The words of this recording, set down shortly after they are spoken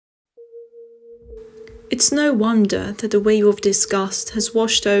It's no wonder that a wave of disgust has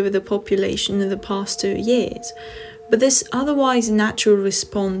washed over the population in the past 2 years, but this otherwise natural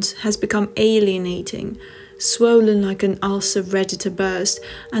response has become alienating, swollen like an ulcer ready to burst,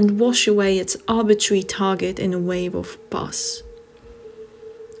 and wash away its arbitrary target in a wave of pus.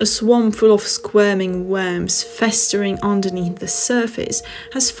 A swamp full of squirming worms festering underneath the surface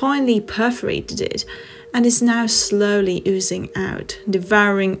has finally perforated it and is now slowly oozing out,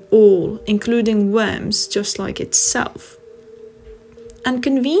 devouring all, including worms just like itself. And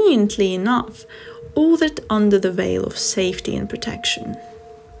conveniently enough, all that under the veil of safety and protection.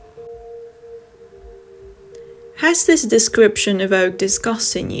 Has this description evoked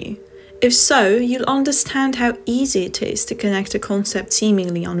disgust in you? If so, you'll understand how easy it is to connect a concept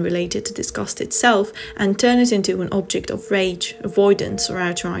seemingly unrelated to disgust itself and turn it into an object of rage, avoidance, or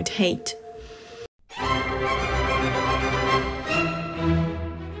outright hate.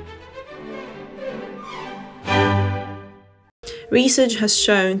 Research has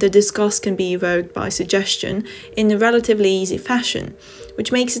shown that disgust can be evoked by suggestion in a relatively easy fashion,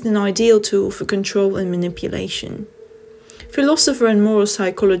 which makes it an ideal tool for control and manipulation. Philosopher and moral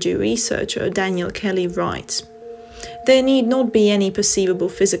psychology researcher Daniel Kelly writes, "There need not be any perceivable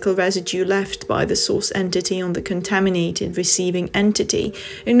physical residue left by the source entity on the contaminated receiving entity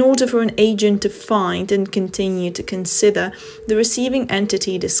in order for an agent to find and continue to consider the receiving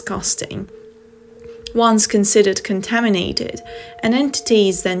entity disgusting. Once considered contaminated, an entity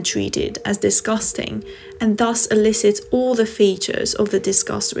is then treated as disgusting and thus elicits all the features of the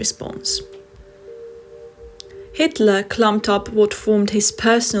disgust response." Hitler clumped up what formed his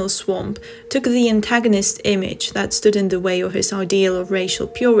personal swamp, took the antagonist image that stood in the way of his ideal of racial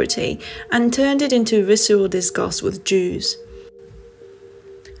purity, and turned it into visceral disgust with Jews.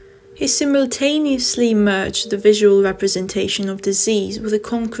 He simultaneously merged the visual representation of disease with a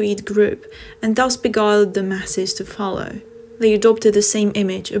concrete group, and thus beguiled the masses to follow. They adopted the same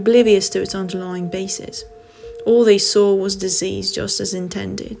image, oblivious to its underlying basis. All they saw was disease just as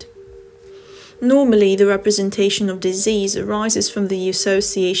intended. Normally, the representation of disease arises from the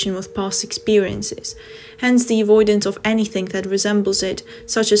association with past experiences, hence the avoidance of anything that resembles it,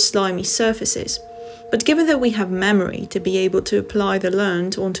 such as slimy surfaces. But given that we have memory to be able to apply the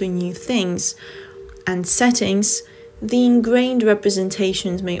learned onto new things and settings, the ingrained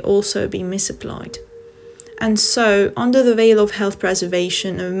representations may also be misapplied. And so, under the veil of health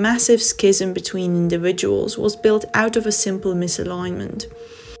preservation, a massive schism between individuals was built out of a simple misalignment.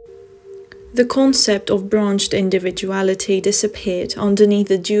 The concept of branched individuality disappeared underneath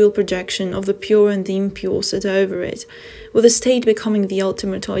the dual projection of the pure and the impure set over it, with the state becoming the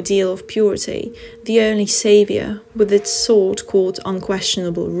ultimate ideal of purity, the only saviour, with its sword called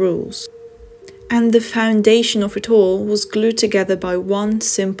unquestionable rules. And the foundation of it all was glued together by one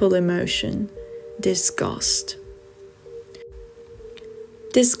simple emotion: disgust.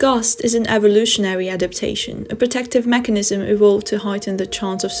 Disgust is an evolutionary adaptation, a protective mechanism evolved to heighten the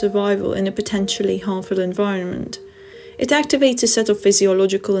chance of survival in a potentially harmful environment. It activates a set of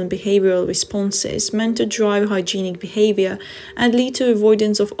physiological and behavioral responses meant to drive hygienic behavior and lead to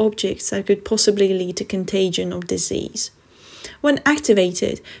avoidance of objects that could possibly lead to contagion of disease. When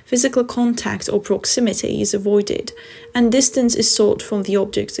activated, physical contact or proximity is avoided, and distance is sought from the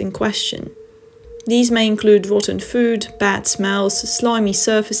objects in question. These may include rotten food, bad smells, slimy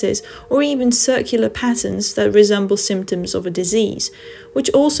surfaces, or even circular patterns that resemble symptoms of a disease,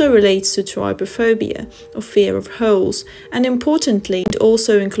 which also relates to trypophobia, or fear of holes, and importantly, it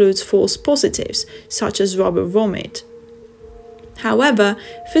also includes false positives, such as rubber vomit. However,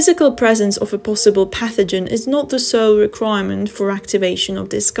 physical presence of a possible pathogen is not the sole requirement for activation of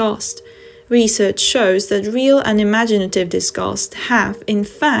disgust. Research shows that real and imaginative disgust have, in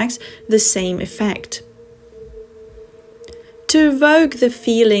fact, the same effect. To evoke the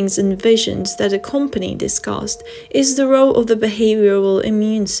feelings and visions that accompany disgust is the role of the behavioral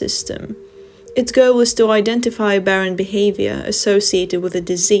immune system. Its goal is to identify aberrant behavior associated with a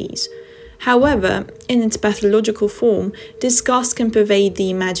disease. However, in its pathological form, disgust can pervade the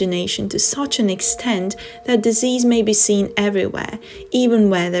imagination to such an extent that disease may be seen everywhere, even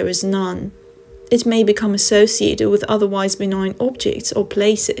where there is none. It may become associated with otherwise benign objects or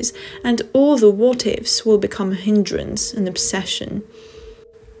places, and all the what-ifs will become a hindrance, an obsession.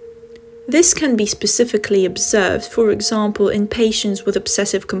 This can be specifically observed, for example, in patients with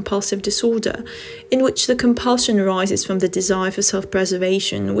obsessive-compulsive disorder, in which the compulsion arises from the desire for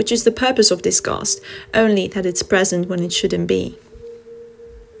self-preservation, which is the purpose of disgust, only that it's present when it shouldn't be.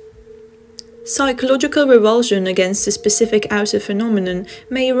 Psychological revulsion against a specific outer phenomenon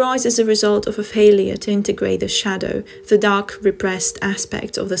may arise as a result of a failure to integrate the shadow, the dark, repressed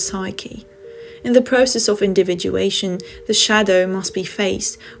aspect of the psyche. In the process of individuation, the shadow must be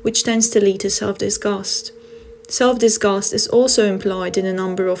faced, which tends to lead to self-disgust. Self-disgust is also implied in a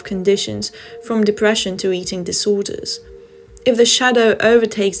number of conditions, from depression to eating disorders. If the shadow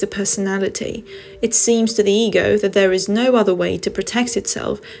overtakes the personality, it seems to the ego that there is no other way to protect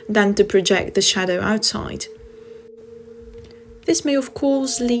itself than to project the shadow outside. This may of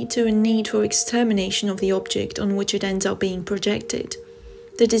course lead to a need for extermination of the object on which it ends up being projected.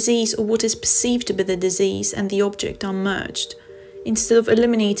 The disease, or what is perceived to be the disease, and the object are merged. Instead of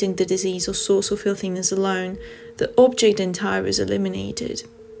eliminating the disease or source of filthiness alone, the object entire is eliminated.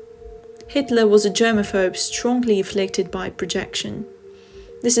 Hitler was a germaphobe strongly afflicted by projection.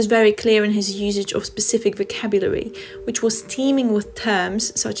 This is very clear in his usage of specific vocabulary, which was teeming with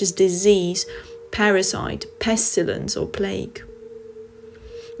terms such as disease, parasite, pestilence, or plague.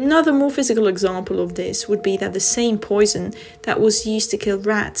 Another more physical example of this would be that the same poison that was used to kill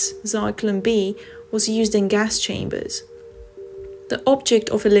rats, Zyklon B, was used in gas chambers. The object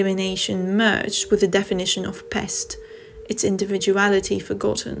of elimination merged with the definition of pest, its individuality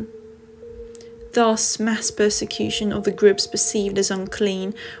forgotten. Thus, mass persecution of the groups perceived as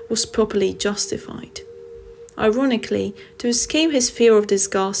unclean was properly justified. Ironically, to escape his fear of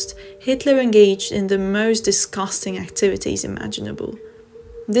disgust, Hitler engaged in the most disgusting activities imaginable.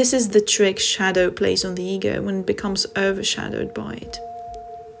 This is the trick shadow plays on the ego when it becomes overshadowed by it.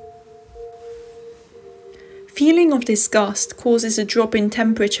 Feeling of disgust causes a drop in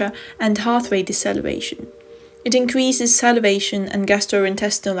temperature and heart rate deceleration. It increases salivation and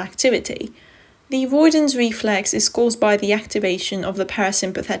gastrointestinal activity. The avoidance reflex is caused by the activation of the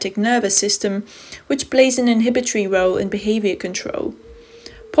parasympathetic nervous system, which plays an inhibitory role in behavior control.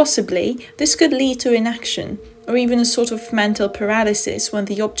 Possibly, this could lead to inaction, or even a sort of mental paralysis when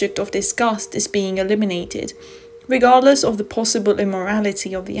the object of disgust is being eliminated, regardless of the possible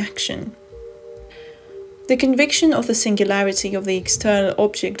immorality of the action. The conviction of the singularity of the external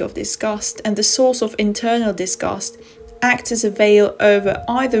object of disgust and the source of internal disgust acts as a veil over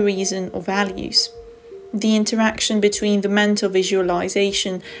either reason or values. The interaction between the mental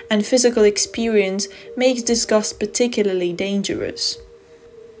visualization and physical experience makes disgust particularly dangerous.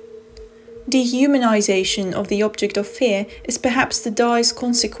 Dehumanization of the object of fear is perhaps the direst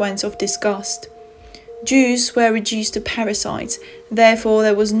consequence of disgust. Jews were reduced to parasites, therefore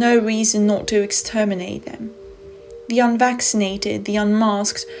there was no reason not to exterminate them. The unvaccinated, the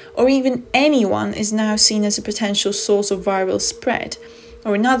unmasked, or even anyone is now seen as a potential source of viral spread,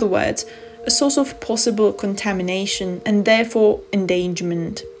 or in other words, a source of possible contamination and therefore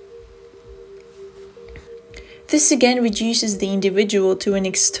endangerment. This again reduces the individual to an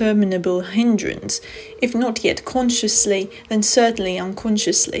exterminable hindrance, if not yet consciously, then certainly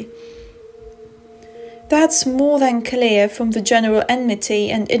unconsciously. That's more than clear from the general enmity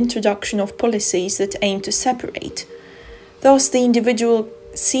and introduction of policies that aim to separate. Thus, the individual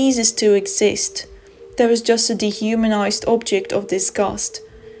ceases to exist. There is just a dehumanized object of disgust,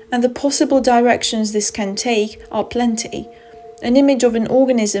 and the possible directions this can take are plenty. An image of an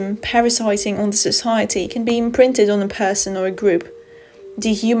organism parasiting on the society can be imprinted on a person or a group.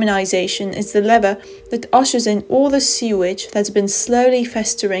 Dehumanization is the lever that ushers in all the sewage that's been slowly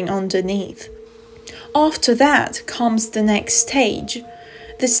festering underneath. After that comes the next stage.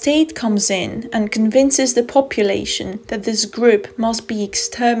 The state comes in and convinces the population that this group must be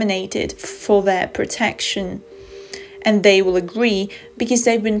exterminated for their protection. And they will agree because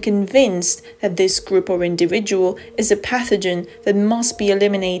they've been convinced that this group or individual is a pathogen that must be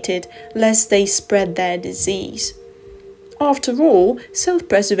eliminated lest they spread their disease. After all,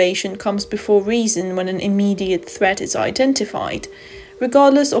 self-preservation comes before reason when an immediate threat is identified,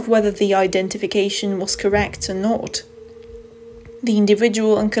 regardless of whether the identification was correct or not. The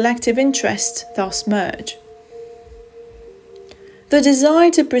individual and collective interests thus merge. The desire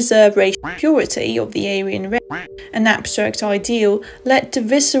to preserve racial purity of the Aryan race, an abstract ideal, led to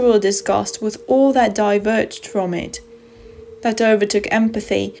visceral disgust with all that diverged from it. That overtook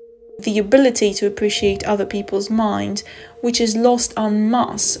empathy, the ability to appreciate other people's minds, which is lost en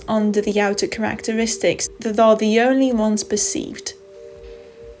masse under the outer characteristics that are the only ones perceived.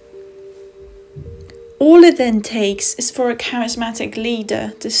 All it then takes is for a charismatic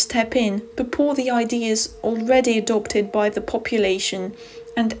leader to step in, purport the ideas already adopted by the population,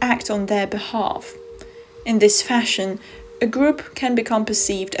 and act on their behalf. In this fashion, a group can become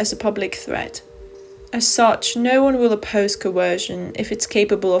perceived as a public threat. As such, no one will oppose coercion if it's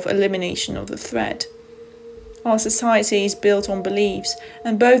capable of elimination of the threat. Our society is built on beliefs,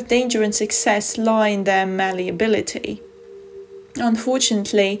 and both danger and success lie in their malleability.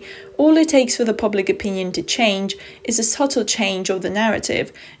 Unfortunately, all it takes for the public opinion to change is a subtle change of the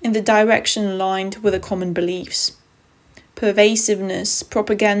narrative in the direction aligned with the common beliefs. Pervasiveness,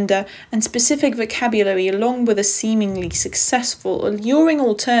 propaganda, and specific vocabulary, along with a seemingly successful, alluring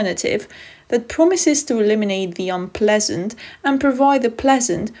alternative that promises to eliminate the unpleasant and provide the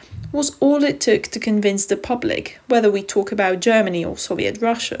pleasant, was all it took to convince the public, whether we talk about Germany or Soviet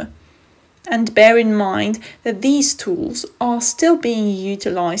Russia. And bear in mind that these tools are still being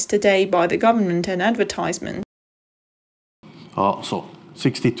utilized today by the government and advertisement. So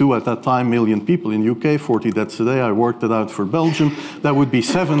 62 at that time million people in UK, 40 deaths a day. I worked it out for Belgium. That would be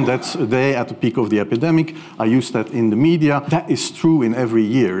 7 deaths a day at the peak of the epidemic. I used that in the media. That is true in every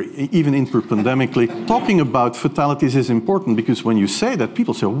year, even interpandemically. Talking about fatalities is important because when you say that,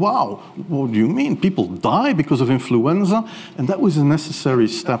 people say, wow, what do you mean? People die because of influenza? And that was a necessary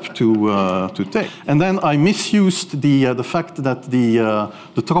step to take. And then I misused the fact that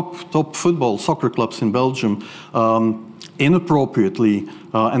the top football soccer clubs in Belgium inappropriately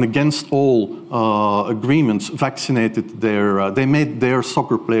and against all agreements vaccinated they made their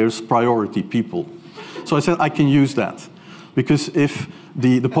soccer players priority people. So I said I can use that because if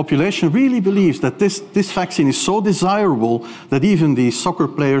the population really believes that this vaccine is so desirable that even the soccer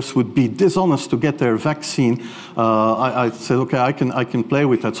players would be dishonest to get their vaccine, I said okay, I can play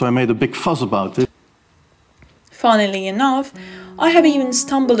with that. So I made a big fuss about it. Funnily enough, I have even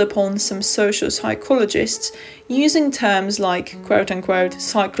stumbled upon some social psychologists using terms like quote-unquote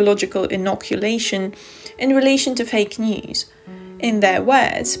psychological inoculation in relation to fake news. In their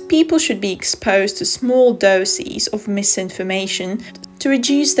words, people should be exposed to small doses of misinformation to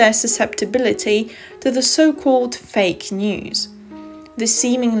reduce their susceptibility to the so-called fake news. The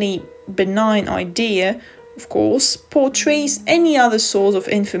seemingly benign idea, of course, portrays any other source of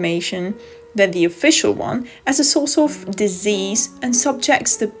information than the official one as a source of disease and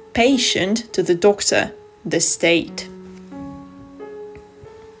subjects the patient to the doctor, the state.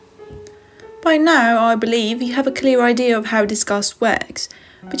 By now, I believe you have a clear idea of how disgust works,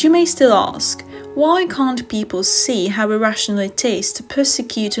 but you may still ask, why can't people see how irrational it is to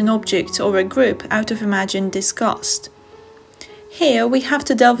persecute an object or a group out of imagined disgust? Here we have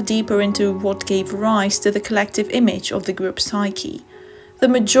to delve deeper into what gave rise to the collective image of the group psyche. The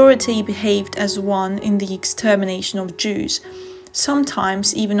majority behaved as one in the extermination of Jews,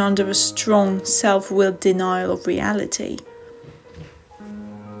 sometimes even under a strong self-willed denial of reality.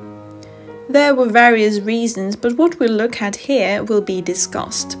 There were various reasons, but what we'll look at here will be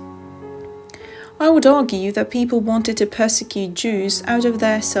disgust. I would argue that people wanted to persecute Jews out of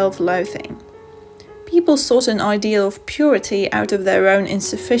their self-loathing. People sought an ideal of purity out of their own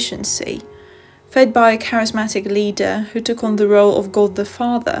insufficiency. Fed by a charismatic leader who took on the role of God the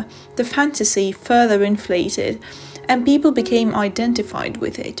Father, the fantasy further inflated, and people became identified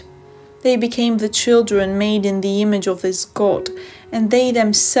with it. They became the children made in the image of this God, and they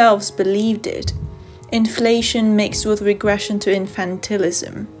themselves believed it. Inflation mixed with regression to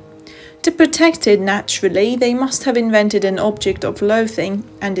infantilism. To protect it naturally, they must have invented an object of loathing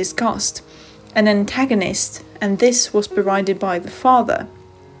and disgust, an antagonist, and this was provided by the Father.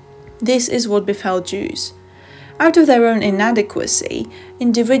 This is what befell Jews. Out of their own inadequacy,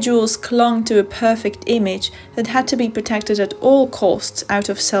 individuals clung to a perfect image that had to be protected at all costs out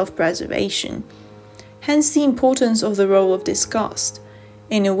of self-preservation. Hence the importance of the role of disgust.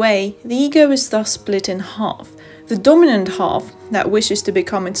 In a way, the ego is thus split in half. The dominant half, that wishes to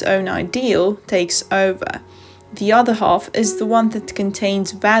become its own ideal, takes over. The other half is the one that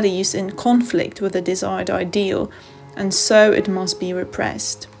contains values in conflict with the desired ideal, and so it must be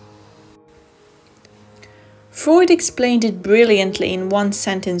repressed. Freud explained it brilliantly in one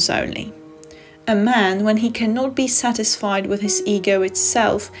sentence only. A man, when he cannot be satisfied with his ego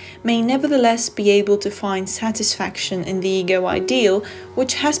itself, may nevertheless be able to find satisfaction in the ego ideal,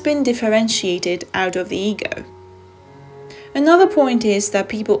 which has been differentiated out of the ego. Another point is that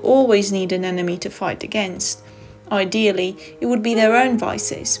people always need an enemy to fight against. Ideally, it would be their own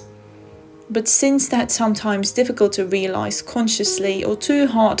vices. But since that's sometimes difficult to realize consciously or too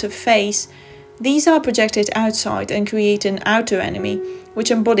hard to face, these are projected outside and create an outer enemy,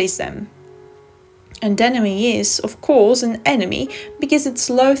 which embodies them. An enemy is, of course, an enemy because it's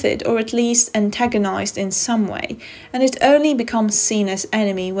loathed or at least antagonized in some way, and it only becomes seen as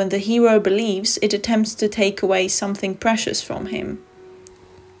enemy when the hero believes it attempts to take away something precious from him.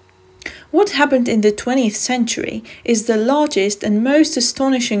 What happened in the 20th century is the largest and most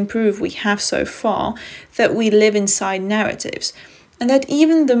astonishing proof we have so far that we live inside narratives, and that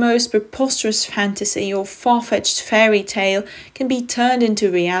even the most preposterous fantasy or far-fetched fairy tale can be turned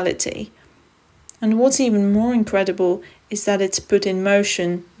into reality. And what's even more incredible is that it's put in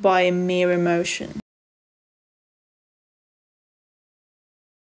motion by a mere emotion.